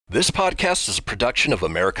This podcast is a production of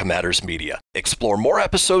America Matters Media. Explore more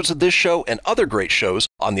episodes of this show and other great shows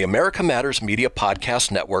on the America Matters Media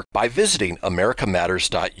Podcast Network by visiting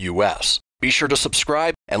americamatters.us. Be sure to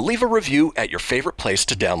subscribe and leave a review at your favorite place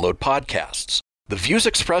to download podcasts. The views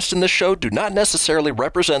expressed in this show do not necessarily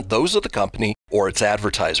represent those of the company or its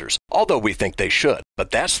advertisers, although we think they should.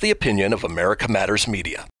 But that's the opinion of America Matters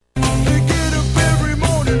Media.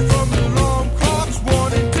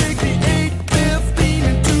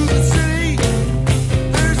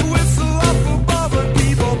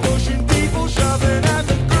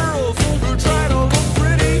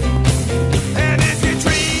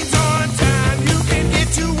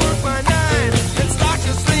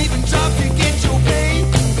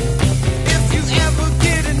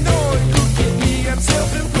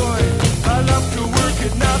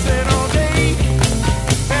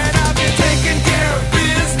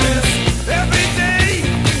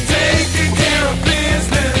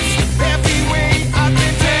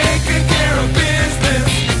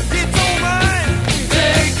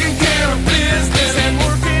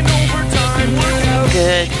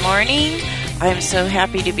 I'm so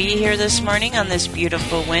happy to be here this morning on this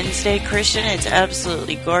beautiful Wednesday, Christian. It's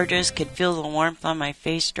absolutely gorgeous. Could feel the warmth on my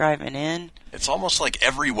face driving in. It's almost like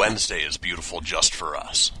every Wednesday is beautiful just for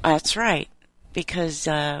us. That's right, because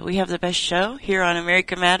we have the best show here on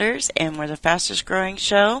America Matters, and we're the fastest growing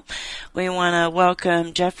show. We want to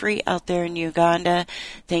welcome Jeffrey out there in Uganda.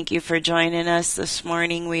 Thank you for joining us this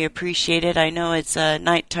morning. We appreciate it. I know it's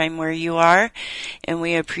nighttime where you are, and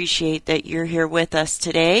we appreciate that you're here with us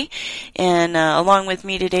today. And along with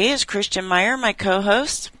me today is Christian Meyer, my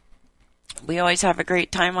co-host. We always have a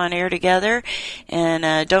great time on air together.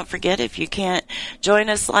 And don't forget, if you can't join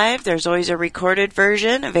us live, there's always a recorded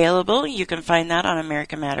version available. You can find that on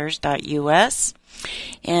americamatters.us.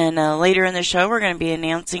 And later in the show, we're going to be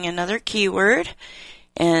announcing another keyword.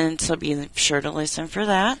 And so be sure to listen for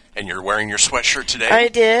that. And you're wearing your sweatshirt today? I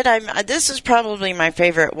did. This is probably my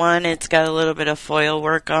favorite one. It's got a little bit of foil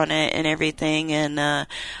work on it and everything. And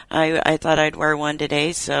I thought I'd wear one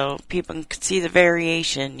today so people can see the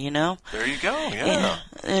variation, you know? There you go, yeah.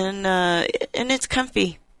 And it's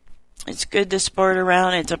comfy. It's good to sport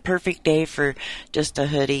around. It's a perfect day for just a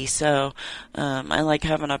hoodie. So I like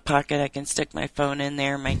having a pocket. I can stick my phone in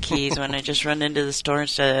there, my keys, when I just run into the store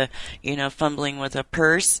instead of, fumbling with a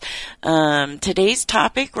purse. Today's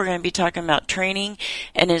topic, we're going to be talking about training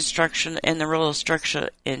and instruction and the role of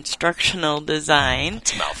instructional design.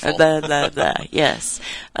 It's a mouthful. Yes.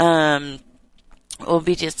 We'll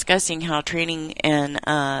be discussing how training and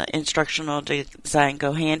instructional design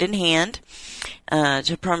go hand in hand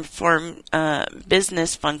to perform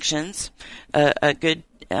business functions. They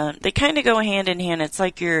kind of go hand in hand. It's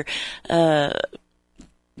like your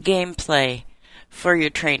gameplay for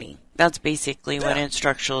your training. That's basically what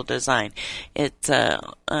instructional design. It's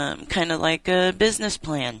kind of like a business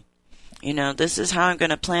plan. This is how I'm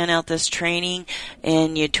going to plan out this training,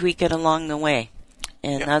 and you tweak it along the way.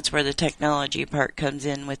 And that's where the technology part comes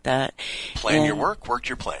in with that. Plan your work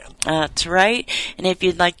your plan. That's right. And if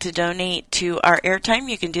you'd like to donate to our airtime,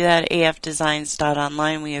 you can do that at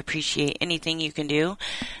afdesigns.online. We appreciate anything you can do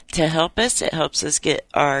to help us. It helps us get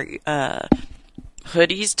our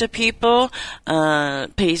hoodies to people,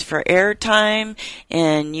 pays for airtime,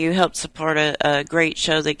 and you help support a great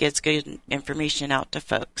show that gets good information out to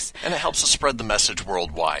folks. And it helps us spread the message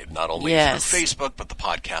worldwide, not only through Facebook, but the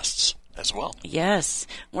podcasts as well. Yes,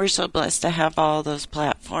 we're so blessed to have all those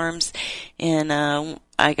platforms. And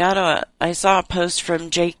I saw a post from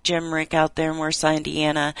Jake Jemrick out there in Warsaw,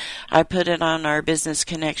 Indiana. I put it on our Business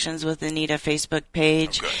Connections with Anita Facebook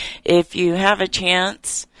page. Okay. If you have a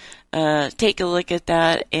chance, take a look at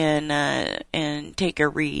that and take a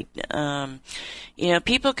read.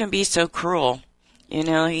 People can be so cruel. He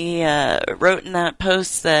wrote in that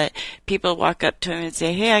post that people walk up to him and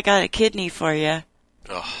say, "Hey, I got a kidney for you."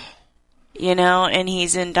 Ugh. And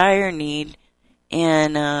he's in dire need,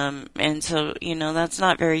 and so, that's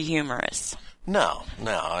not very humorous. No.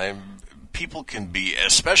 People can be,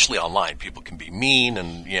 especially online, people can be mean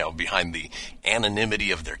and, behind the anonymity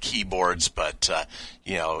of their keyboards, but,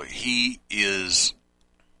 he is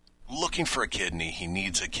looking for a kidney. He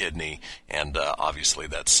needs a kidney, and obviously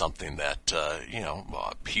that's something that,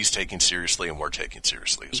 he's taking seriously and we're taking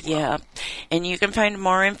seriously as well. Yeah, and you can find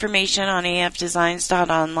more information on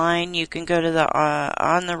afdesigns.online. You can go to the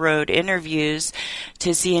On the Road interviews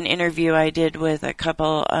to see an interview I did with a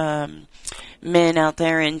couple men out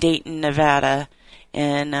there in Dayton, Nevada,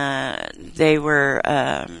 and they were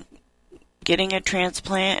getting a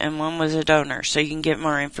transplant and one was a donor, so you can get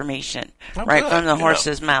more information Oh, right good. from the Yeah.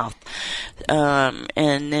 horse's mouth.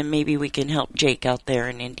 And then maybe we can help Jake out there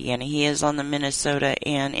in Indiana. He is on the Minnesota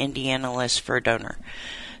and Indiana list for a donor.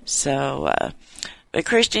 So, but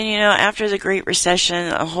Christian, after the Great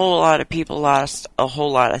Recession, a whole lot of people lost a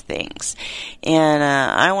whole lot of things. And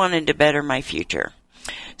I wanted to better my future.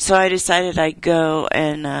 So I decided I'd go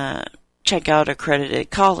and check out accredited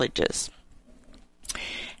colleges.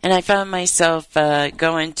 And I found myself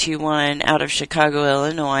going to one out of Chicago,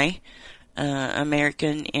 Illinois,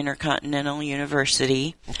 American Intercontinental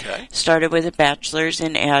University. Okay. Started with a bachelor's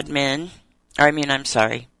in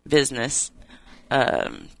business.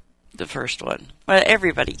 The first one. Well,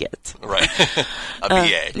 everybody gets. Right. A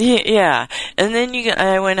BA. Yeah. And then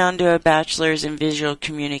I went on to a bachelor's in visual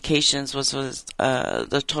communications, was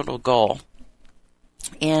the total goal.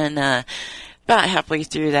 And about halfway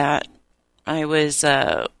through that, I was,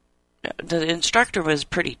 the instructor was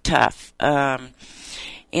pretty tough.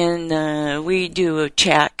 And we do a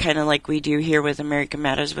chat, kind of like we do here with America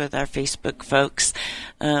Matters with our Facebook folks.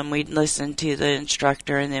 We'd listen to the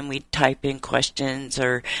instructor, and then we'd type in questions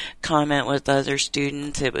or comment with other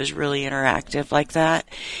students. It was really interactive like that.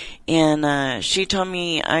 And she told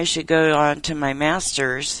me I should go on to my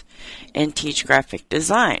master's and teach graphic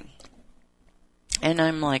design. And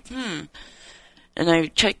I'm like, And I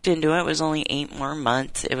checked into it. It was only 8 more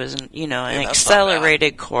months. It was, an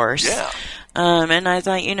accelerated course. Yeah. And I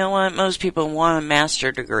thought, you know what? Most people want a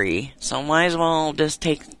master degree, so might as well just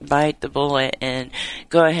bite the bullet and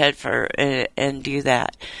go ahead and do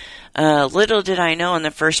that. Little did I know in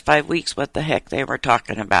the first 5 weeks what the heck they were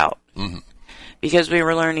talking about. Mm-hmm. Because we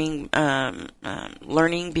were learning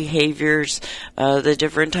learning behaviors, the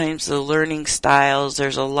different types of learning styles.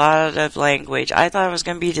 There's a lot of language. I thought I was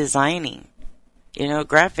going to be designing.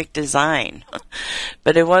 Graphic design.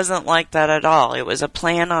 But it wasn't like that at all. It was a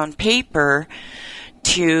plan on paper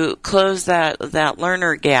to close that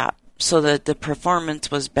learner gap so that the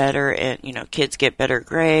performance was better and, kids get better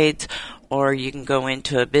grades, or you can go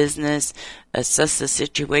into a business, assess the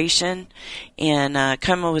situation, and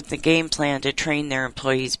come up with a game plan to train their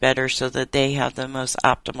employees better so that they have the most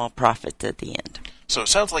optimal profits at the end. So it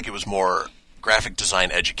sounds like it was more graphic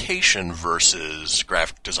design education versus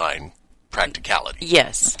graphic design practicality.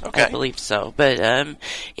 Yes, okay. I believe so. But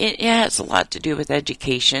it has a lot to do with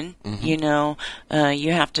education. Mm-hmm.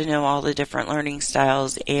 You have to know all the different learning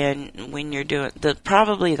styles. And when you're doing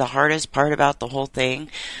probably the hardest part about the whole thing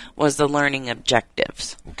was the learning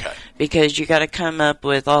objectives. Okay. Because you got to come up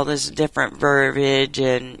with all this different verbiage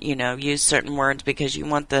and use certain words because you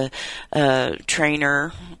want the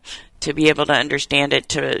trainer to be able to understand it,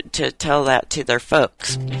 to tell that to their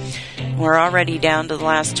folks. We're already down to the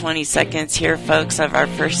last 20 seconds here, folks, of our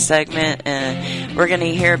first segment. We're going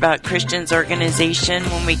to hear about Christian's organization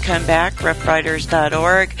when we come back,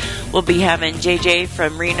 roughriders.org. We'll be having JJ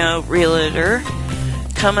from Reno Realtor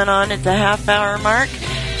coming on at the half-hour mark.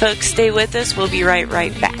 Folks, stay with us. We'll be right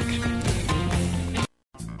back.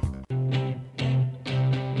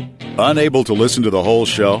 Unable to listen to the whole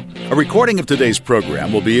show? A recording of today's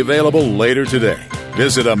program will be available later today.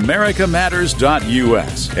 Visit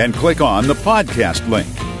americamatters.us and click on the podcast link.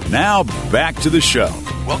 Now, back to the show.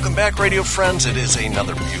 Welcome back, radio friends. It is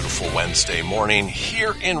another beautiful Wednesday morning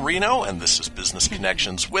here in Reno, and this is Business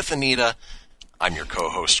Connections with Anita. I'm your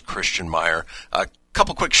co-host, Christian Meyer. A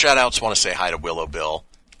couple quick shout-outs. Want to say hi to Willow Bill,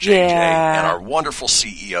 JJ, and our wonderful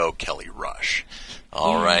CEO, Kelly Rush.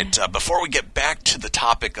 All right. Before we get back to the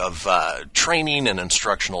topic of training and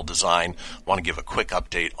instructional design, I want to give a quick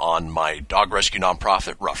update on my dog rescue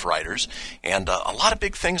nonprofit, Rough Riders, and a lot of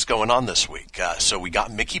big things going on this week. So we got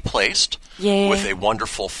Mickey placed with a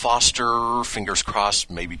wonderful foster, fingers crossed,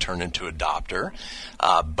 maybe turn into adopter.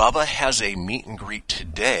 Bubba has a meet and greet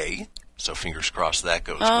today. So fingers crossed that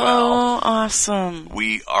goes well. Oh, awesome.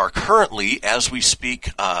 We are currently, as we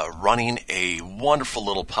speak, running a wonderful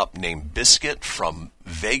little pup named Biscuit from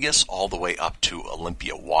Vegas all the way up to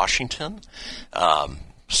Olympia, Washington.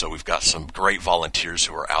 So we've got some great volunteers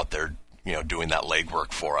who are out there, doing that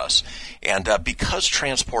legwork for us. And because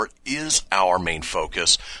transport is our main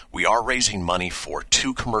focus, we are raising money for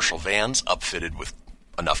 2 commercial vans upfitted with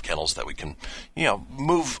enough kennels that we can,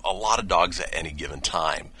 move a lot of dogs at any given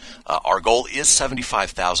time. Our goal is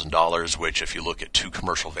 $75,000, which if you look at 2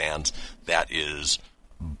 commercial vans, that is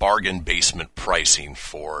bargain basement pricing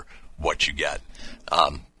for what you get.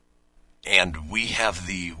 And we have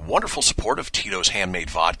the wonderful support of Tito's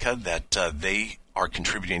Handmade Vodka that they are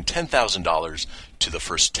contributing $10,000 to the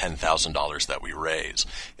first $10,000 that we raise.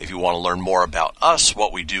 If you want to learn more about us,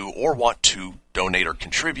 what we do, or want to donate or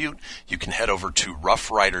contribute, you can head over to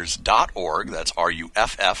roughriders.org. That's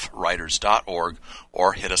RUFF writers.org,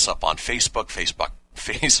 or hit us up on Facebook,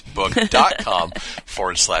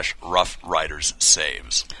 facebook.com/Rough Riders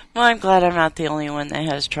Saves. Well, I'm glad I'm not the only one that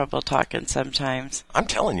has trouble talking sometimes. I'm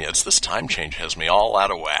telling you, it's this time change has me all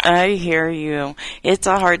out of whack. I hear you. It's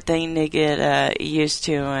a hard thing to get used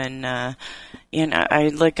to, and I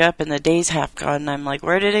look up and the day's half gone, and I'm like,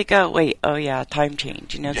 where did it go? Wait, oh yeah, time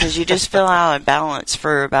change, because you just feel out of balance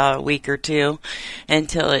for about a week or two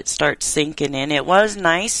until it starts sinking in. It was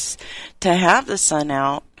nice to have the sun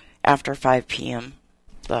out after 5 p.m.,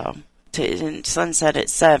 though. Sunset at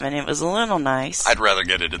 7. It was a little nice. I'd rather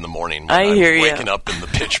get it in the morning when I'm waking up in the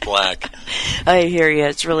pitch black. I hear you.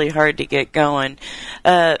 It's really hard to get going.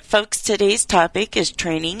 Folks, today's topic is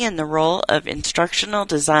training in the role of instructional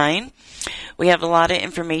design. We have a lot of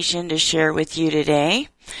information to share with you today.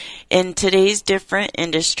 In today's different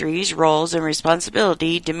industries, roles, and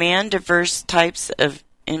responsibility demand diverse types of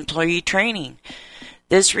employee training.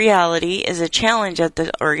 This reality is a challenge at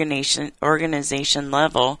the organization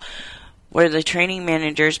level, where the training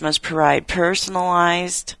managers must provide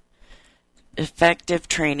personalized, effective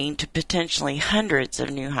training to potentially hundreds of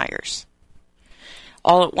new hires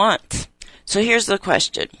all at once. So here's the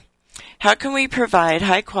question. How can we provide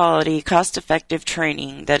high-quality, cost-effective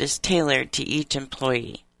training that is tailored to each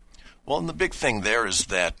employee? Well, and the big thing there is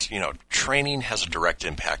that, training has a direct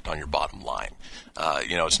impact on your bottom line.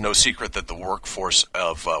 It's no secret that the workforce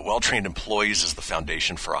of well-trained employees is the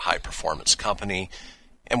foundation for a high-performance company.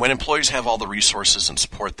 And when employees have all the resources and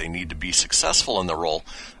support they need to be successful in their role,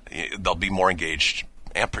 they'll be more engaged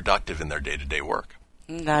and productive in their day-to-day work.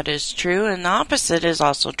 That is true, and the opposite is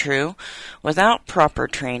also true. Without proper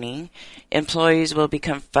training, employees will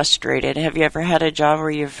become frustrated. Have you ever had a job where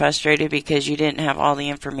you're frustrated because you didn't have all the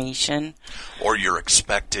information? Or you're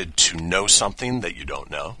expected to know something that you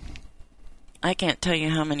don't know? I can't tell you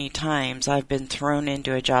how many times I've been thrown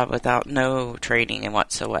into a job without no training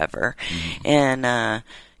whatsoever. Mm-hmm. And, I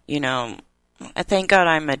thank God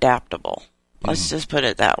I'm adaptable. Let's just put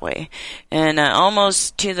it that way. And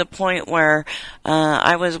almost to the point where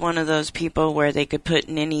I was one of those people where they could put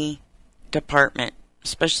in any department,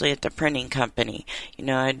 especially at the printing company.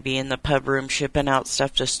 I'd be in the pub room shipping out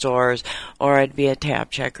stuff to stores, or I'd be a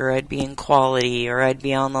tab checker, I'd be in quality, or I'd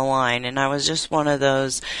be on the line. And I was just one of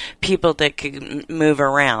those people that could move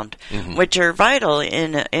around, which are vital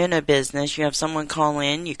in a business. You have someone call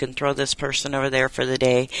in, you can throw this person over there for the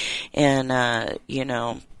day, and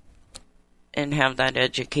and have that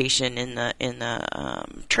education in the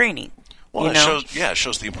training. Well, it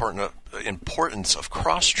shows the importance of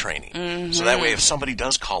cross-training. Mm-hmm. So that way, if somebody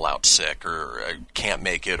does call out sick or can't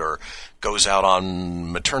make it or goes out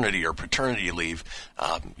on maternity or paternity leave,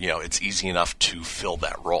 it's easy enough to fill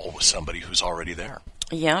that role with somebody who's already there.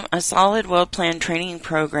 Yeah, a solid, well-planned training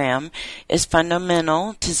program is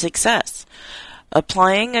fundamental to success.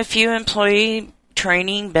 Applying a few employee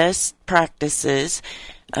training best practices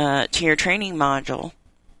to your training module,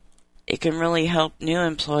 it can really help new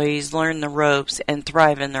employees learn the ropes and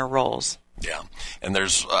thrive in their roles. Yeah, and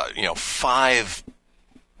there's 5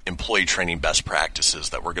 employee training best practices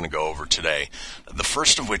that we're going to go over today. The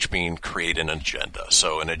first of which being create an agenda.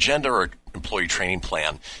 So an agenda or employee training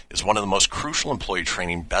plan is one of the most crucial employee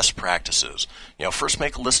training best practices. First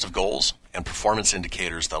make a list of goals and performance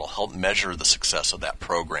indicators that'll help measure the success of that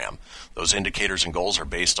program. Those indicators and goals are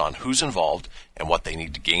based on who's involved and what they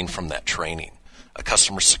need to gain from that training. A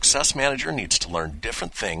customer success manager needs to learn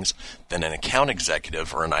different things than an account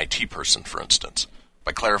executive or an IT person, for instance.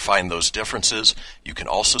 By clarifying those differences, you can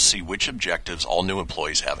also see which objectives all new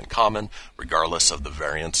employees have in common, regardless of the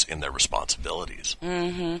variance in their responsibilities.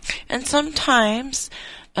 Mm-hmm. And sometimes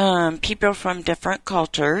people from different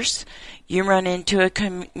cultures, you run into a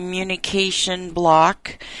communication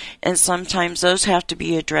block, and sometimes those have to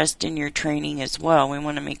be addressed in your training as well. We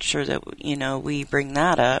want to make sure that, we bring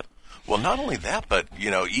that up. Well, not only that, but,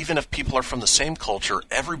 even if people are from the same culture,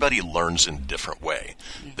 everybody learns in a different way.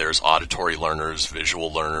 There's auditory learners,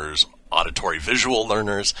 visual learners, auditory-visual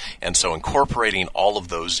learners, and so incorporating all of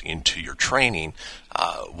those into your training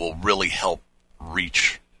will really help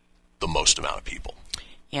reach the most amount of people.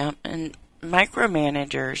 Yeah, and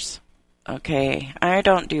micromanagers, okay, I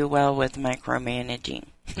don't do well with micromanaging.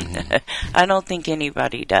 Mm-hmm. I don't think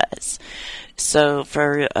anybody does. So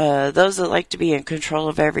for those that like to be in control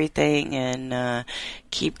of everything and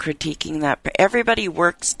keep critiquing that, everybody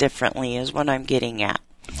works differently is what I'm getting at.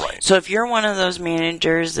 Right. So if you're one of those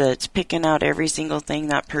managers that's picking out every single thing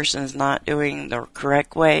that person's not doing the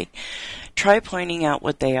correct way, try pointing out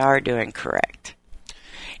what they are doing correct.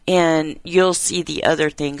 And you'll see the other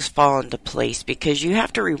things fall into place because you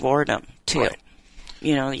have to reward them too. Right.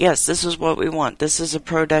 You know, yes, this is what we want. This is a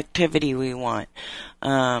productivity we want.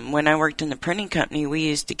 When I worked in the printing company, we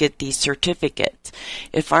used to get these certificates.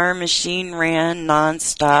 If our machine ran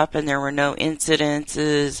nonstop and there were no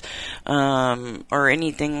incidences or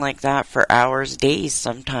anything like that for hours, days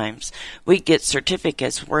sometimes, we'd get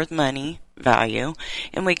certificates worth money, value,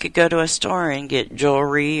 and we could go to a store and get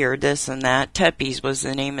jewelry or this and that. Teppies was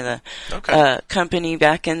the name of the company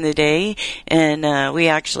back in the day, and we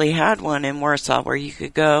actually had one in Warsaw where you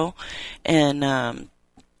could go and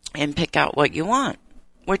pick out what you want,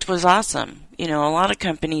 which was awesome. You know, a lot of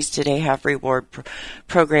companies today have reward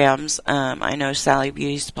programs. I know Sally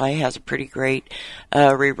Beauty Supply has a pretty great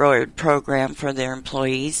reward program for their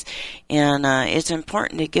employees, and it's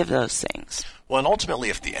important to give those things. Well, and ultimately,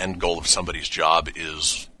 if the end goal of somebody's job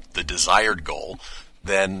is the desired goal,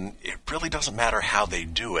 then it really doesn't matter how they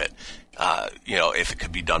do it. You know, if it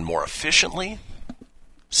could be done more efficiently,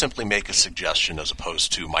 simply make a suggestion as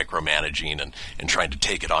opposed to micromanaging and trying to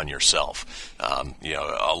take it on yourself. You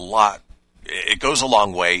know, it goes a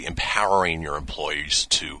long way empowering your employees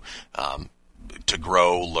to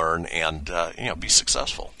grow, learn, and you know, be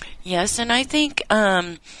successful. Yes, and I think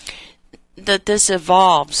that this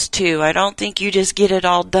evolves too. I don't think you just get it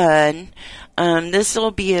all done. This will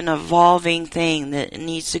be an evolving thing that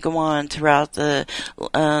needs to go on throughout the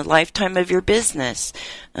lifetime of your business.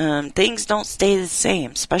 Things don't stay the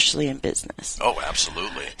same, especially in business. Oh,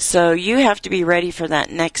 absolutely. So you have to be ready for that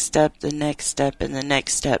next step, the next step, and the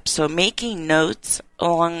next step. So making notes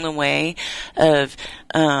along the way of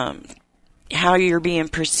how you're being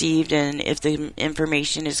perceived and if the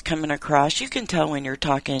information is coming across. You can tell when you're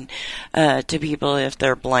talking to people if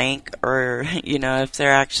they're blank or, you know, if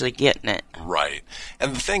they're actually getting it. Right.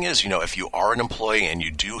 And the thing is, you know, if you are an employee and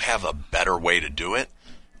you do have a better way to do it,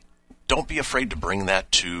 don't be afraid to bring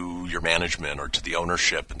that to your management or to the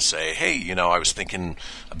ownership and say, hey, you know, I was thinking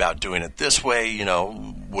about doing it this way, you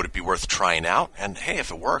know, would it be worth trying out? And hey,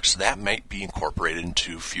 if it works, that might be incorporated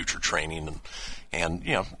into future training and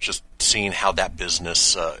you know, just seeing how that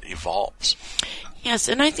business evolves. Yes,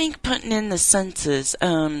 and I think putting in the senses,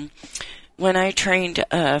 when I trained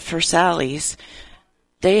for Sally's,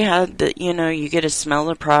 they had the, you know, you get to smell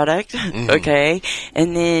the product, okay,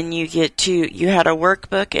 and then you had a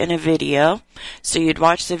workbook and a video, so you'd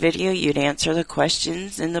watch the video, you'd answer the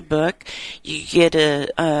questions in the book, you get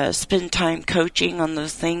to spend time coaching on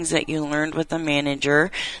those things that you learned with the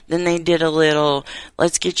manager. Then they did a little,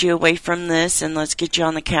 let's get you away from this, and let's get you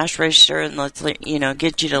on the cash register, and let's, you know,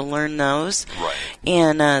 get you to learn those, right,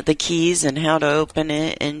 and the keys and how to open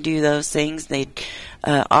it and do those things. They'd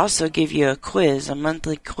also give you a quiz, a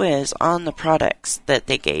monthly quiz on the products that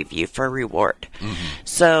they gave you for reward.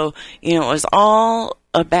 So, you know, it was all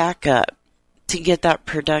a backup to get that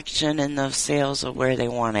production and those sales of where they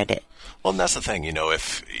wanted it. Well, and that's the thing, you know,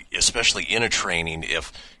 if, especially in a training,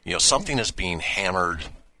 if, you know, something is being hammered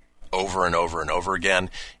over and over and over again,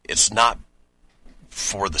 it's not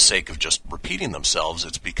for the sake of just repeating themselves.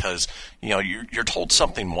 It's because, you know, you're told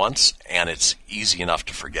something once and it's easy enough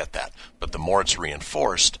to forget that. But the more it's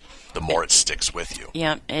reinforced, the more it sticks with you.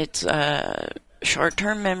 Yeah, it's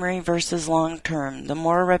short-term memory versus long-term. The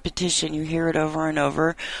more repetition you hear it over and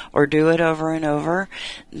over or do it over and over,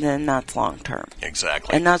 then that's long-term.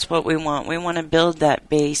 Exactly. And that's what we want. We want to build that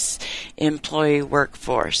base employee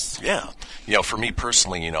workforce. Yeah. You know, for me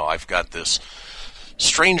personally, you know, I've got this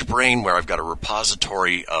strange brain where I've got a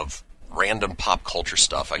repository of random pop culture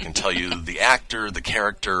stuff. I can tell you the actor, the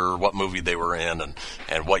character, what movie they were in,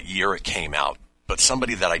 and what year it came out. But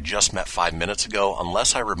somebody that I just met 5 minutes ago,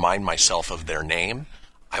 unless I remind myself of their name,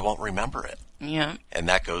 I won't remember it. Yeah. And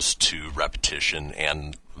that goes to repetition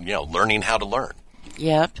and, you know, learning how to learn.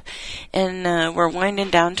 Yep. And we're winding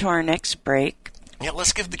down to our next break. Yeah,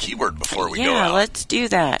 let's give the keyword before we go Yeah, out. let's do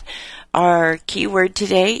that. Our keyword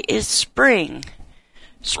today is spring.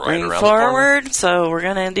 Spring right forward, so we're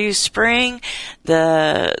going to do spring.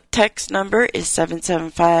 The text number is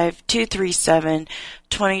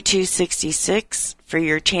 775-237-2266 for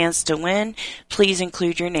your chance to win. Please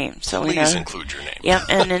include your name. So Please include your name. Yep,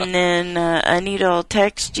 and then Anita will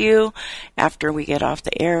text you after we get off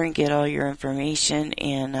the air and get all your information,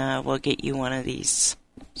 and we'll get you one of these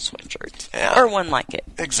sweatshirt, Yeah. or one like it.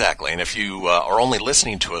 Exactly. And if you are only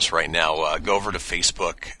listening to us right now, go over to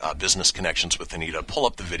Facebook, Business Connections with Anita, pull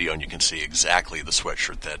up the video, and you can see exactly the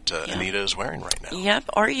sweatshirt that Anita is wearing right now. Yep,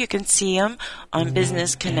 or you can see them on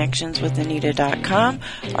businessconnectionswithanita.com,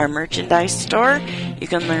 our merchandise store. You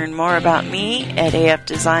can learn more about me at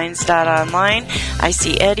afdesigns.online. I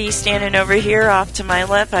see Eddie standing over here off to my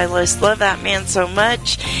left. I just love that man so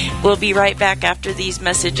much. We'll be right back after these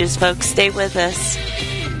messages, folks. Stay with us.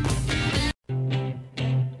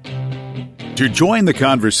 To join the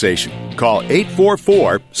conversation, call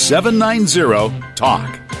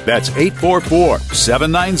 844-790-TALK. That's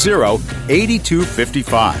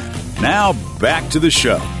 844-790-8255. Now, back to the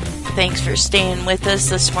show. Thanks for staying with us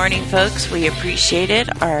this morning, folks. We appreciate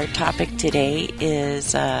it. Our topic today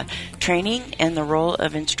is training and the role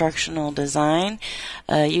of instructional design.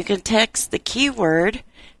 You can text the keyword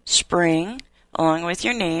spring along with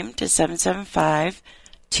your name to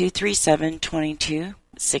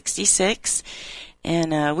 775-237-2266.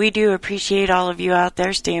 And we do appreciate all of you out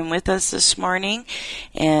there staying with us this morning.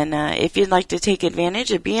 And if you'd like to take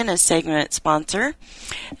advantage of being a segment sponsor,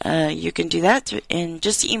 you can do that and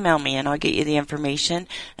just email me and I'll get you the information,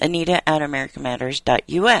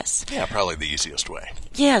 Anita@americamatters.us. Yeah, probably the easiest way.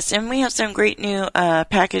 Yes, and we have some great new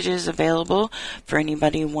packages available for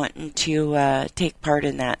anybody wanting to take part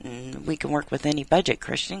in that. And we can work with any budget,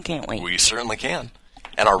 Christian, can't we? We certainly can.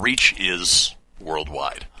 And our reach is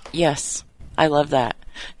worldwide. Yes. I love that.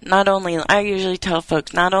 Not only, I usually tell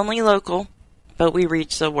folks, not only local, but we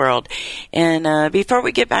reach the world. And before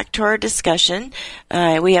we get back to our discussion,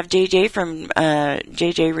 we have JJ from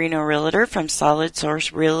JJ Reno Realtor from Solid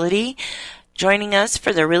Source Realty joining us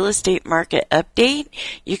for the real estate market update.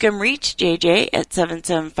 You can reach JJ at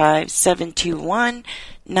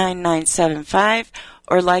 775-721-9975.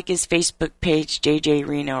 or like his Facebook page, JJ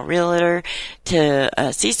Reno Realtor, to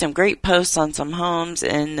see some great posts on some homes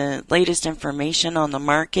and the latest information on the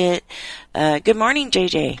market. Good morning,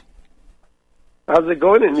 JJ. How's it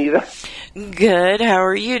going, Anita? Good. How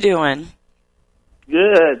are you doing?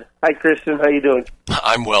 Good. Hi, Christian. How you doing?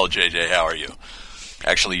 I'm well, JJ. How are you?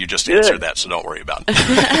 Actually, you just answered that, so don't worry about it.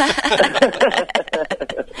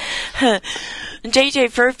 JJ,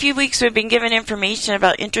 for a few weeks we've been giving information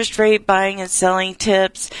about interest rate buying and selling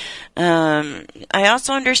tips. I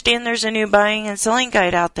also understand there's a new buying and selling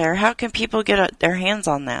guide out there. How can people get their hands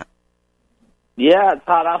on that? Yeah, it's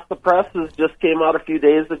hot off the presses. Just came out a few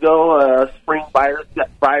days ago. Spring buyer's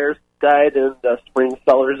guide and spring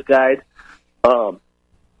seller's guide.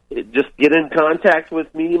 Just get in contact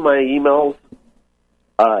with me. My email's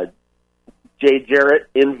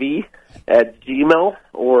jjarrettnv@gmail,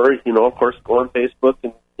 or, of course, go on Facebook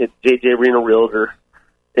and hit JJ Reno Realtor,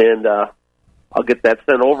 and I'll get that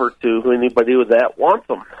sent over to anybody that wants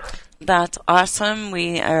them. That's awesome.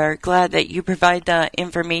 We are glad that you provide the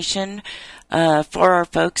information for our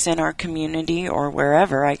folks in our community or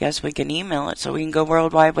wherever. I guess we can email it so we can go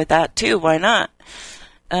worldwide with that, too. Why not?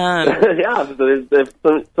 Yeah, if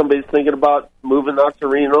somebody's thinking about moving out to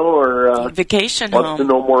Reno or vacation wants home, to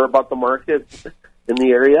know more about the market in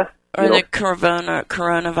the area, or the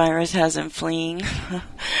coronavirus hasn't fleeing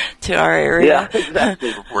to our area. Yeah,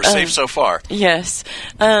 exactly. We're safe so far. Yes.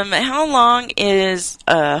 How long is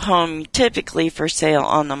a home typically for sale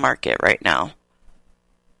on the market right now?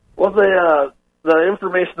 Well, the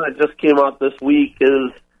information that just came out this week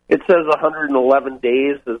is, it says 111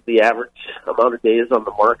 days is the average amount of days on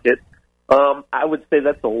the market. I would say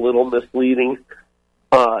that's a little misleading.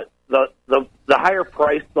 The higher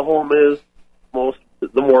priced the home is,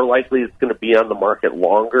 the more likely it's going to be on the market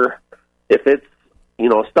longer. If it's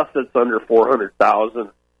stuff that's under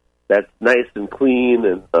 $400,000, that's nice and clean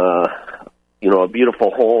and a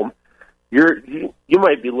beautiful home, you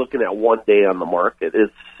might be looking at 1 day on the market.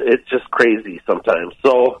 It's just crazy sometimes.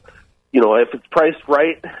 So, if it's priced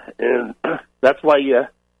right, and that's why you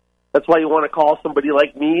want to call somebody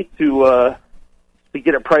like me to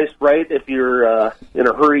get it priced right. If you're in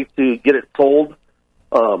a hurry to get it sold,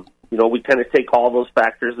 we kind of take all those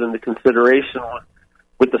factors into consideration.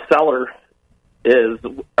 With the seller, is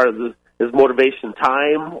motivation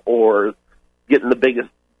time or getting the biggest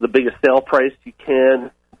sale price you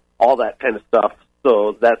can, all that kind of stuff.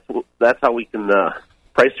 So that's how we can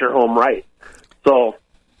price your home right. So.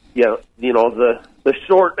 Yeah, the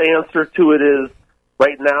short answer to it is,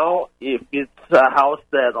 right now, if it's a house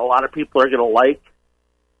that a lot of people are going to like,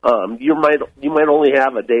 you might only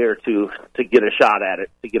have a day or two to get a shot at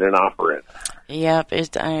it, to get an offer in. Yep,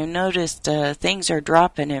 I noticed things are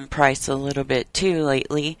dropping in price a little bit too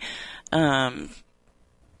lately.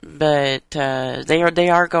 but they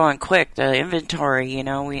are going quick. The inventory,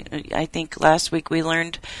 I think last week we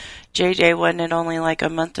learned, JJ, wasn't it only like a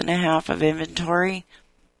month and a half of inventory?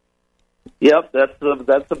 Yep,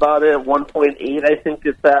 that's about it. 1.8, I think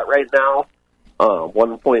it's at right now.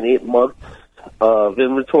 1.8 months of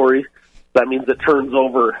inventory. That means it turns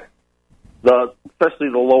over. Especially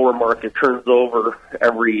the lower market turns over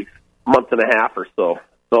every month and a half or so.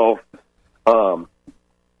 So,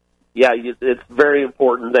 it's very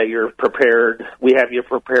important that you're prepared. We have you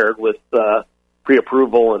prepared with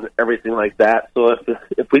pre-approval and everything like that. So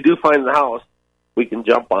if we do find the house, we can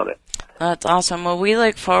jump on it. That's awesome. Well, we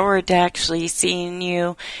look forward to actually seeing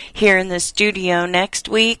you here in the studio next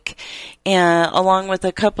week, along with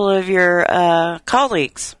a couple of your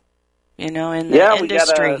colleagues, in the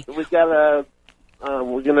industry. We're going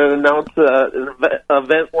to announce an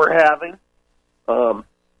event we're having,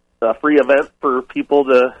 a free event for people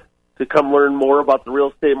to come learn more about the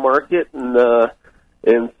real estate market and a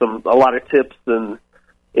lot of tips and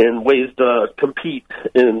ways to compete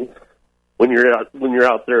when you're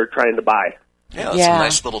out there trying to buy. Yeah, that's a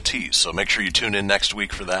nice little tease, so make sure you tune in next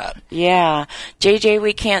week for that. Yeah. JJ,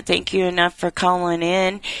 we can't thank you enough for calling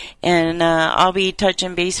in, and I'll be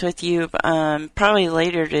touching base with you probably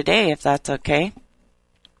later today, if that's okay.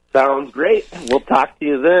 Sounds great. We'll talk to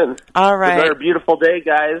you then. All right. Another beautiful day,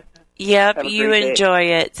 guys. Yep, you enjoy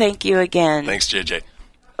it. Thank you again. Thanks, JJ.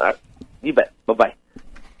 You bet. Bye-bye.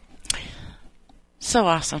 So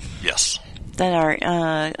awesome. Yes. That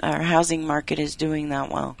our housing market is doing that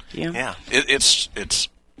well. Yeah. It's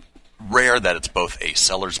rare that it's both a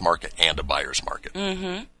seller's market and a buyer's market.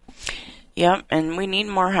 Mm-hmm. Yep, and we need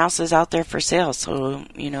more houses out there for sale, so,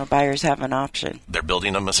 buyers have an option. They're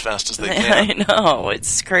building them as fast as they can. I know,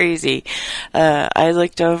 it's crazy. I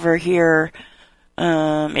looked over here,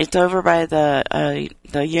 it's over by the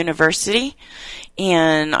university,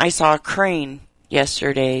 and I saw a crane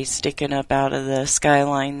yesterday sticking up out of the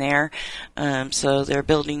skyline there, so they're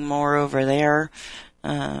building more over there.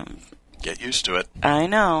 Get used to it. I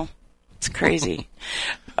know, it's crazy.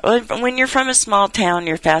 When you're from a small town,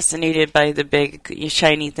 you're fascinated by the big,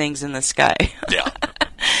 shiny things in the sky. Yeah.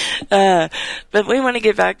 But we want to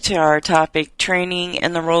get back to our topic, training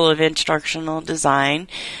and the role of instructional design.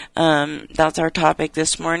 That's our topic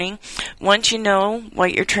this morning. Once you know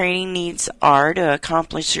what your training needs are to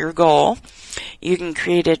accomplish your goal, you can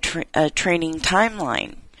create a training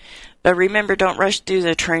timeline. But remember, don't rush through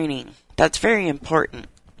the training. That's very important.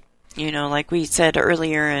 Like we said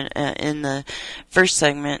earlier in the first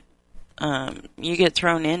segment, you get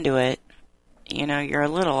thrown into it, you're a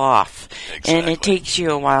little off. Exactly. And it takes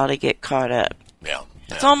you a while to get caught up. Yeah.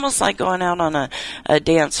 It's almost like going out on a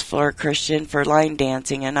dance floor, Christian, for line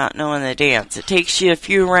dancing and not knowing the dance. It takes you a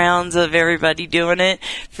few rounds of everybody doing it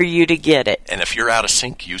for you to get it. And if you're out of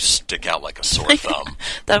sync, you stick out like a sore thumb.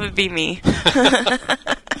 That would be me.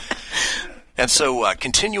 And so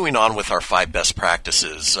continuing on with our 5 best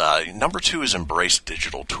practices, number 2 is embrace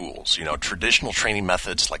digital tools. Traditional training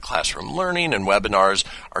methods like classroom learning and webinars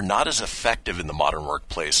are not as effective in the modern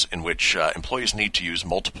workplace, in which employees need to use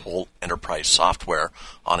multiple enterprise software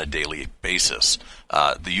on a daily basis.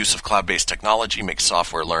 The use of cloud-based technology makes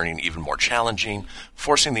software learning even more challenging,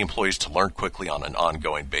 forcing the employees to learn quickly on an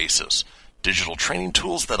ongoing basis. Digital training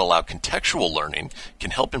tools that allow contextual learning can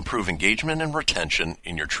help improve engagement and retention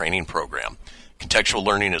in your training program. Contextual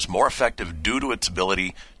learning is more effective due to its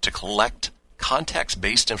ability to collect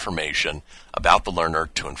context-based information about the learner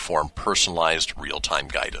to inform personalized real-time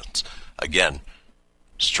guidance. Again,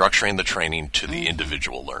 structuring the training to the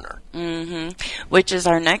individual learner. Mm-hmm. Which is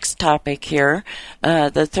our next topic here.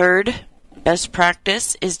 The third best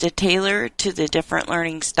practice is to tailor to the different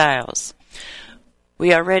learning styles.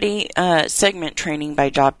 We already segment training by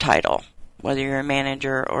job title, whether you're a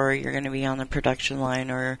manager or you're going to be on the production line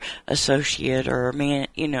or associate or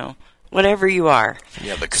whatever you are.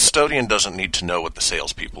 Yeah, the custodian doesn't need to know what the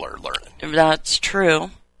salespeople are learning. That's true.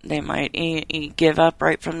 They might give up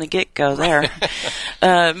right from the get-go there.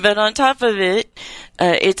 But on top of it,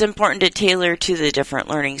 it's important to tailor to the different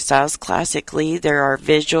learning styles. Classically, there are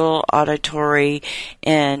visual, auditory,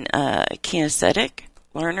 and kinesthetic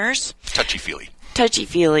learners.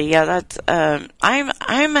 Touchy-feely, yeah. That's I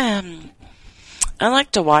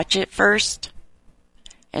like to watch it first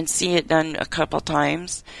and see it done a couple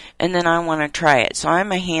times, and then I want to try it. So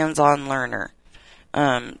I'm a hands-on learner.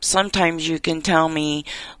 Sometimes you can tell me,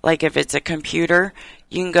 like if it's a computer,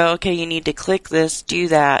 you can go, okay, you need to click this, do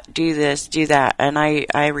that, do this, do that. And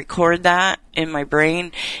I record that in my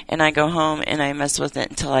brain, and I go home and I mess with it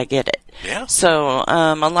until I get it. Yeah. So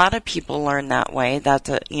a lot of people learn that way. That's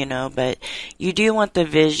but you do want the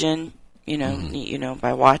vision,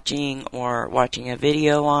 by watching a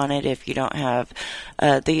video on it. If you don't have,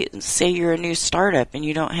 say you're a new startup and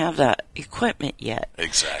you don't have that equipment yet.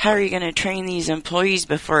 Exactly. How are you going to train these employees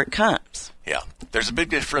before it comes? Yeah. There's a big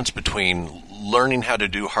difference between learning how to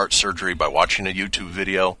do heart surgery by watching a YouTube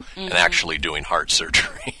video and actually doing heart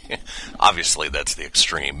surgery. Obviously, that's the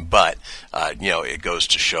extreme, but, it goes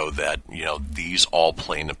to show that, these all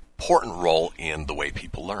play an important role in the way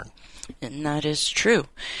people learn. And that is true.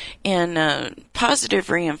 And positive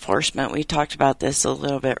reinforcement, we talked about this a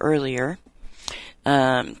little bit earlier.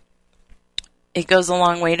 It goes a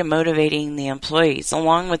long way to motivating the employees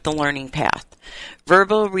along with the learning path.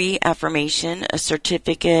 Verbal reaffirmation, a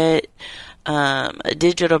certificate, a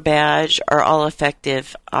digital badge are all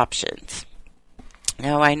effective options.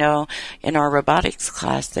 Now, I know in our robotics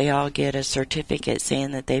class, they all get a certificate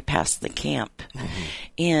saying that they passed the camp.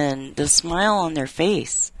 And the smile on their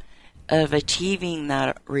face of achieving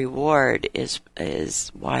that reward is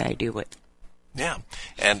why I do it. Yeah,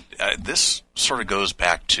 and this sort of goes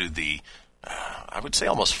back to the, I would say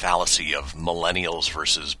almost fallacy of millennials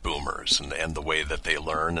versus boomers and the way that they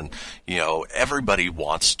learn. And, everybody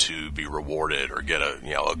wants to be rewarded or get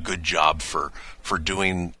a good job for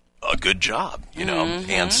doing a good job,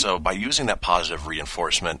 And so by using that positive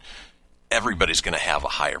reinforcement, everybody's going to have a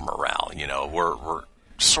higher morale. We're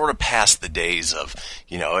sort of past the days of,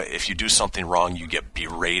 if you do something wrong, you get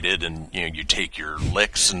berated and, you take your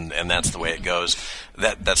licks and that's the way it goes.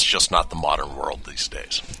 That's just not the modern world these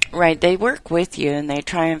days. Right. They work with you and they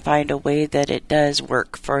try and find a way that it does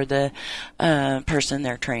work for the person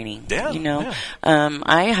they're training. Yeah.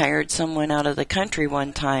 I hired someone out of the country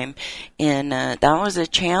one time and that was a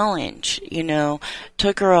challenge.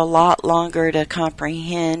 Took her a lot longer to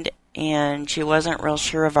comprehend, and she wasn't real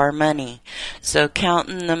sure of our money. So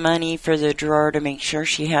counting the money for the drawer to make sure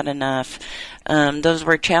she had enough, those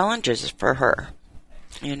were challenges for her,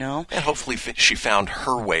 And hopefully she found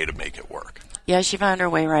her way to make it work. Yeah, she found her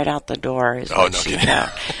way right out the door is what she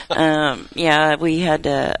found. We had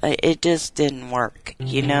to, it just didn't work,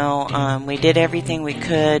 We did everything we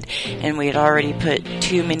could, and we had already put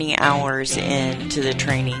too many hours into the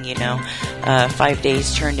training, 5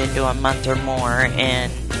 days turned into a month or more,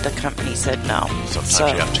 and the company said no. Sometimes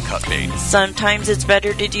you have to cut bait. Sometimes it's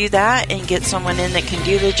better to do that and get someone in that can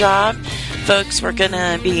do the job. Folks, we're going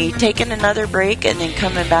to be taking another break and then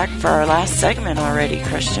coming back for our last segment already,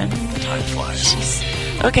 Christian. Time flies.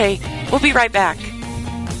 Jeez. Okay, we'll be right back.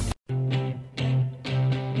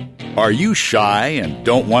 Are you shy and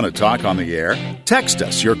don't want to talk on the air? Text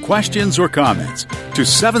us your questions or comments to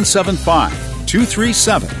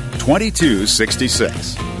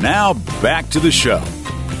 775-237-2266. Now back to the show.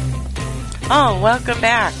 Oh, welcome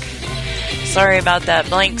back. Sorry about that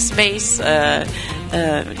blank space.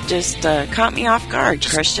 Just caught me off guard,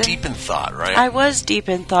 just Christian. Deep in thought, right? I was deep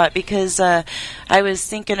in thought because I was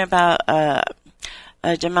thinking about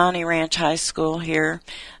Damani Ranch High School here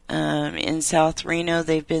in South Reno.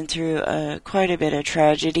 They've been through quite a bit of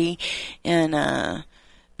tragedy, and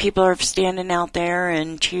people are standing out there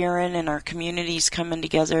and cheering, and our community's coming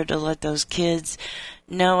together to let those kids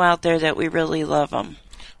know out there that we really love them.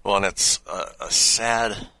 Well, and it's a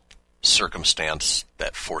sad circumstance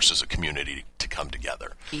that forces a community to come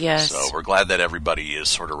together. Yes. So we're glad that everybody is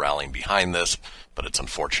sort of rallying behind this, but it's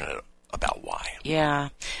unfortunate about why. Yeah.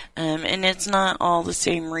 And it's not all the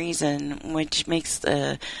same reason, which makes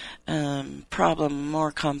the problem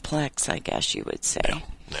more complex, I guess you would say.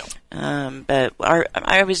 Yeah. But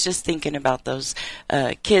I was just thinking about those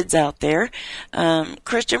kids out there.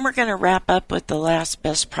 Christian, we're going to wrap up with the last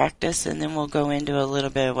best practice, and then we'll go into a little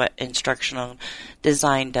bit of what instructional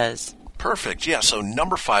design does. Perfect. Yeah, so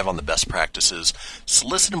number 5 on the best practices,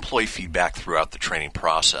 solicit employee feedback throughout the training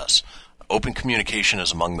process. Open communication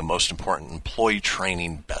is among the most important employee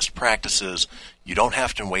training best practices. You don't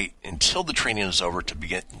have to wait until the training is over to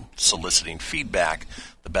begin soliciting feedback.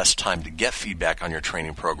 The best time to get feedback on your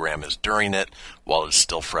training program is during it, while it's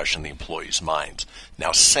still fresh in the employee's minds.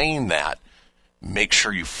 Now, saying that, make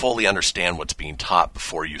sure you fully understand what's being taught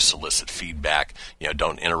before you solicit feedback.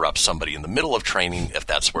 Don't interrupt somebody in the middle of training if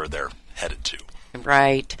that's where they're headed to.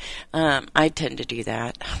 Right. I tend to do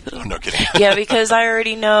that. Oh, no kidding. Yeah, because I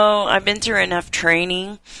already know I've been through enough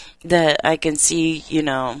training that I can see,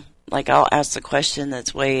 like I'll ask the question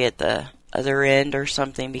that's way at the other end or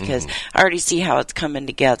something because I already see how it's coming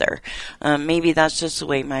together. Maybe that's just the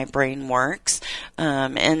way my brain works.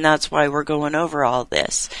 And that's why we're going over all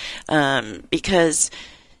this. Because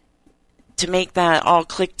to make that all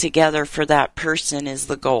click together for that person is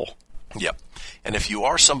the goal. Yep. And if you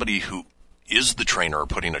are somebody who is the trainer or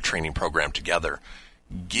putting a training program together,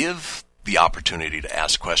 give the opportunity to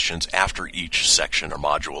ask questions after each section or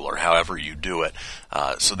module or however you do it.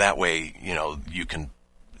 So that way, you can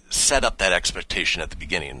set up that expectation at the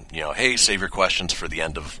beginning. Hey, save your questions for the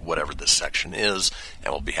end of whatever this section is,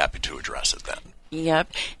 and we'll be happy to address it then.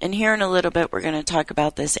 Yep. And here in a little bit, we're going to talk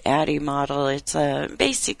about this ADDIE model. It's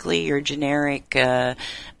basically your generic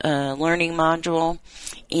learning module,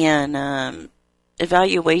 and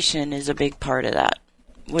evaluation is a big part of that,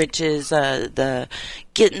 which is the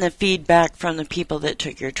getting the feedback from the people that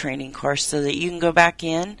took your training course so that you can go back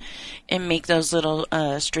in and make those little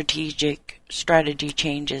strategy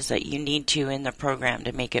changes that you need to in the program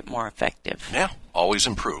to make it more effective. Yeah, always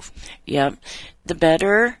improve. Yep. The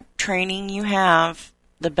better training you have,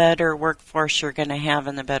 the better workforce you're going to have,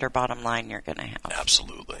 and the better bottom line you're going to have.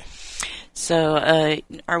 Absolutely. So,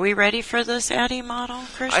 are we ready for this ADDIE model,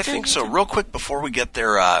 Christian? I think so. Real quick, before we get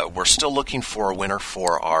there, we're still looking for a winner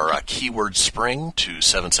for our keyword spring to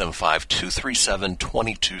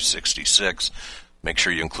 775-237-2266. Make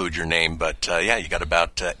sure you include your name. But, you got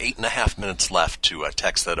about 8.5 minutes left to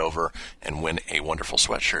text that over and win a wonderful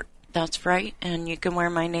sweatshirt. That's right, and you can wear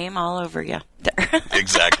my name all over you there.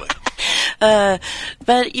 Exactly. But,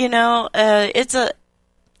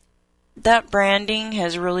 that branding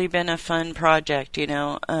has really been a fun project,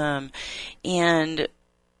 and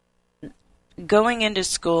going into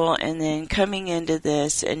school and then coming into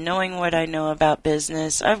this and knowing what I know about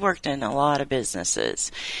business. I've worked in a lot of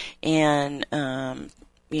businesses, and,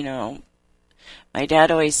 my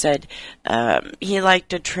dad always said he liked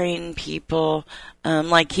to train people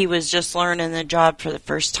like he was just learning the job for the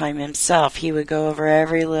first time himself. He would go over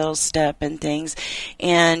every little step and things.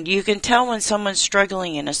 And you can tell when someone's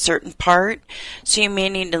struggling in a certain part, so you may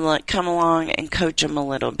need to come along and coach them a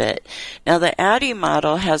little bit. Now, the ADDIE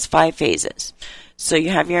model has 5 phases. So you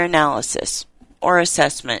have your analysis or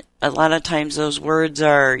assessment. A lot of times those words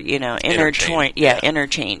are, intertwined.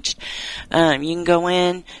 Interchanged. You can go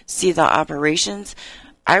in, see the operations.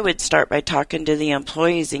 I would start by talking to the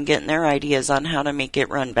employees and getting their ideas on how to make it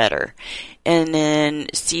run better. And then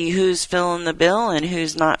see who's filling the bill and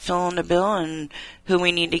who's not filling the bill and who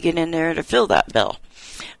we need to get in there to fill that bill.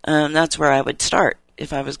 That's where I would start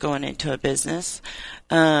if I was going into a business.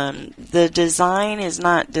 The design is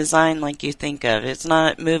not designed like you think of. It's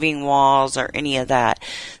not moving walls or any of that.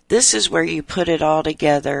 This is where you put it all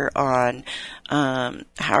together on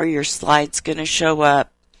how are your slides going to show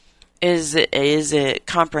up. Is it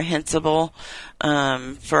comprehensible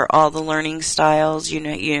for all the learning styles? You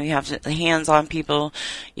have the hands-on people.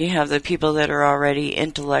 You have the people that are already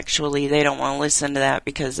intellectually. They don't want to listen to that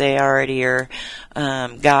because they already are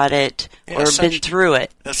got it or been through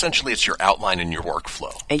it. Essentially, it's your outline and your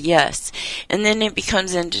workflow. Yes. And then it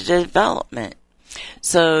becomes into development.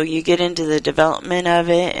 So you get into the development of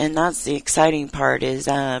it, and that's the exciting part, is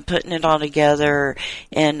putting it all together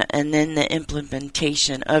and then the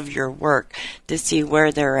implementation of your work to see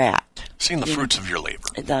where they're at. Seeing the fruits of your labor.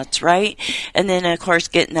 That's right. And then, of course,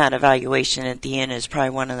 getting that evaluation at the end is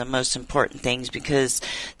probably one of the most important things, because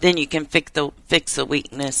then you can fix the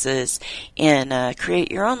weaknesses and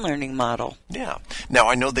create your own learning model. Yeah. Now,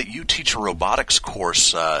 I know that you teach a robotics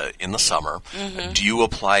course in the summer. Mm-hmm. Do you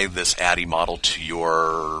apply this ADDIE model to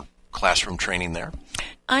your classroom training there?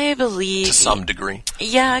 I believe... To some degree?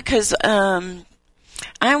 Yeah, because...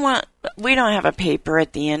 we don't have a paper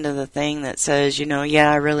at the end of the thing that says,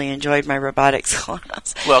 I really enjoyed my robotics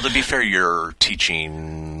class. Well, to be fair, you're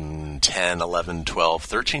teaching 10, 11, 12,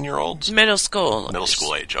 13-year-olds? Middle school. Middle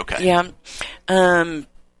school age, okay. Yeah.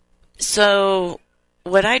 So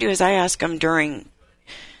what I do is I ask them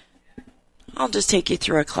I'll just take you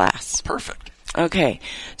through a class. Perfect. Okay.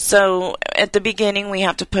 So at the beginning, we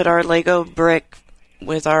have to put our Lego brick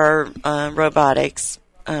with our robotics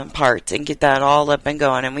parts and get that all up and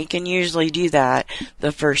going, and we can usually do that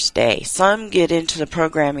the first day. Some get into the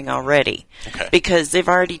programming already because they've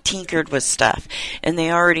already tinkered with stuff and they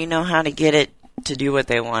already know how to get it to do what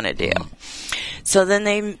they want to do. So then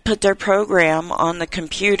they put their program on the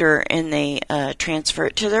computer and they transfer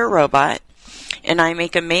it to their robot, and I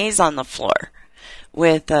make a maze on the floor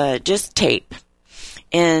with just tape,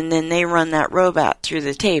 and then they run that robot through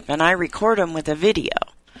the tape, and I record them with a video,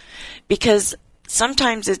 because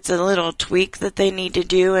sometimes it's a little tweak that they need to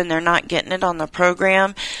do and they're not getting it on the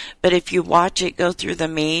program. But if you watch it go through the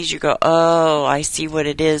maze, you go, oh, I see what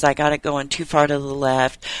it is. I got it going too far to the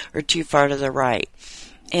left or too far to the right.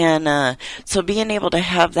 And so being able to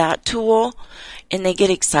have that tool, and they get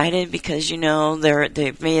excited because,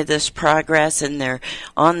 they've made this progress and they're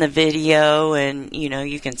on the video, and,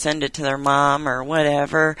 you can send it to their mom or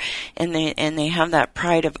whatever. And they have that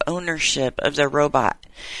pride of ownership of their robot.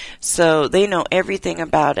 So they know everything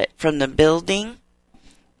about it, from the building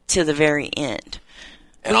to the very end.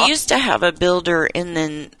 And we used to have a builder and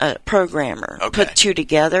then a programmer put two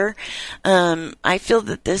together. I feel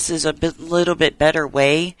that this is a little bit better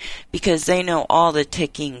way because they know all the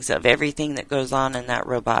tickings of everything that goes on in that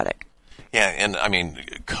robotic. Yeah, and I mean,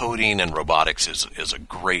 coding and robotics is a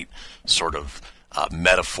great sort of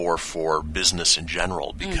metaphor for business in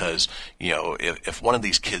general because, you know, if one of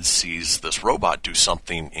these kids sees this robot do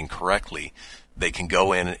something incorrectly, they can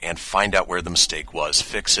go in and find out where the mistake was,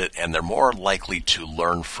 fix it, and they're more likely to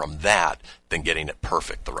learn from that than getting it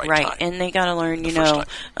perfect the right time. Right, and they got to learn,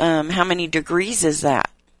 how many degrees is that?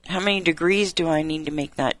 How many degrees do I need to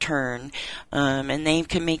make that turn? And they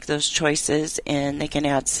can make those choices, and they can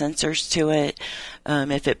add sensors to it.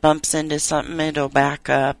 If it bumps into something, it'll back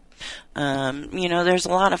up. There's a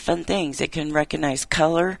lot of fun things. It can recognize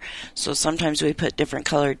color, so sometimes we put different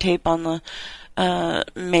colored tape on the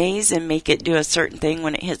maze and make it do a certain thing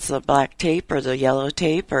when it hits the black tape or the yellow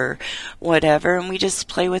tape or whatever, and we just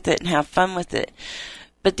play with it and have fun with it.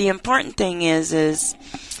 But the important thing is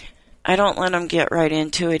I don't let them get right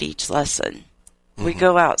into it each lesson. We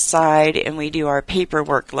go outside and we do our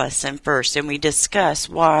paperwork lesson first, and we discuss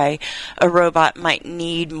why a robot might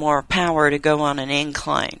need more power to go on an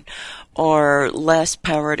incline or less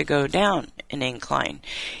power to go down an incline.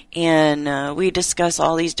 And we discuss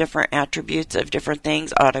all these different attributes of different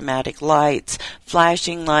things: automatic lights,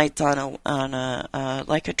 flashing lights on a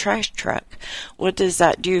like a trash truck. What does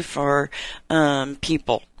that do for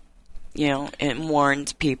people? It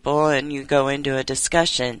warns people, and you go into a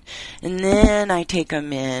discussion. And then I take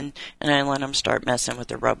them in, and I let them start messing with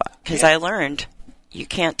the robot. Because I learned you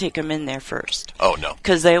can't take them in there first. Oh, no.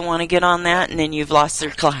 Because they want to get on that, and then you've lost their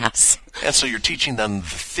class. And so you're teaching them the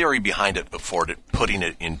theory behind it before putting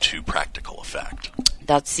it into practical effect.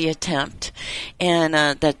 That's the attempt. And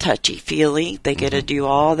the touchy-feely, they get to do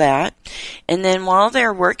all that. And then while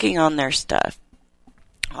they're working on their stuff,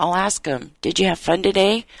 I'll ask them, did you have fun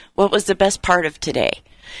today? What was the best part of today?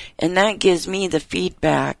 And that gives me the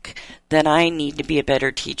feedback that I need to be a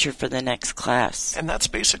better teacher for the next class. And that's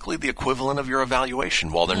basically the equivalent of your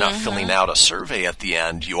evaluation. While they're not filling out a survey at the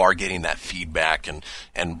end, you are getting that feedback and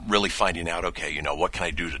really finding out, okay, what can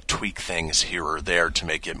I do to tweak things here or there to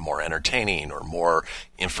make it more entertaining or more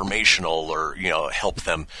informational or, help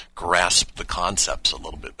them grasp the concepts a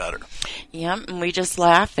little bit better. Yeah, and we just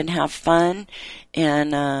laugh and have fun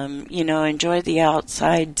and, enjoy the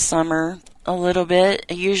outside summer a little bit.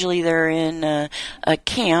 Usually they're in a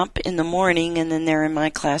camp in the morning, and then they're in my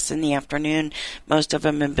class in the afternoon. Most of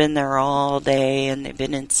them have been there all day, and they've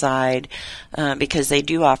been inside because they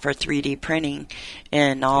do offer 3D printing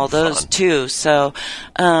and all those too. So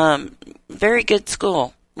very good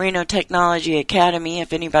school. Reno Technology Academy,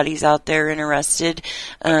 if anybody's out there interested.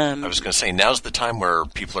 I was going to say, now's the time where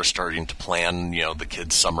people are starting to plan, the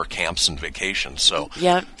kids' summer camps and vacations. So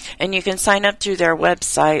yeah, and you can sign up through their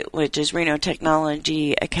website, which is Reno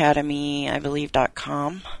Technology Academy, I believe,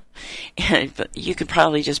 .com. And you could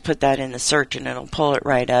probably just put that in the search and it'll pull it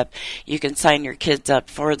right up. You can sign your kids up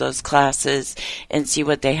for those classes and see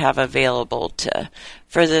what they have available to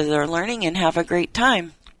further their learning and have a great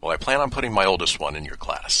time. Well, I plan on putting my oldest one in your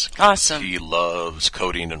class. Awesome. He loves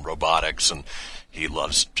coding and robotics, and he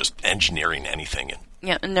loves just engineering anything.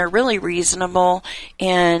 Yeah, and they're really reasonable.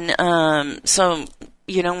 And so,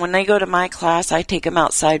 when they go to my class, I take them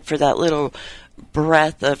outside for that little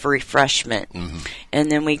breath of refreshment.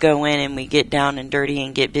 And then we go in and we get down and dirty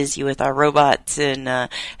and get busy with our robots and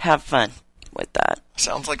have fun with that.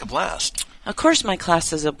 Sounds like a blast. Of course my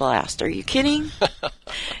class is a blast. Are you kidding?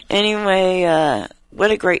 Anyway, what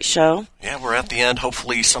a great show. Yeah, we're at the end.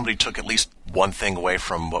 Hopefully somebody took at least one thing away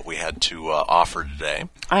from what we had to offer today.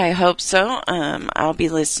 I hope so. I'll be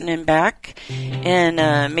listening back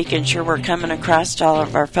and making sure we're coming across to all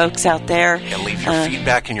of our folks out there. And leave your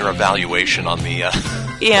feedback and your evaluation on the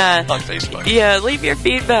on Facebook. Yeah, leave your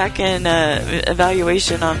feedback and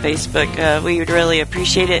evaluation on Facebook. We would really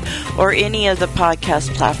appreciate it. Or any of the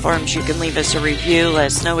podcast platforms. You can leave us a review. Let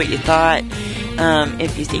us know what you thought.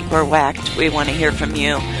 If you think we're whacked, we want to hear from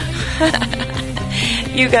you.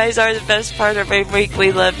 You guys are the best part of our week.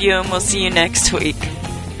 We love you, and we'll see you next week.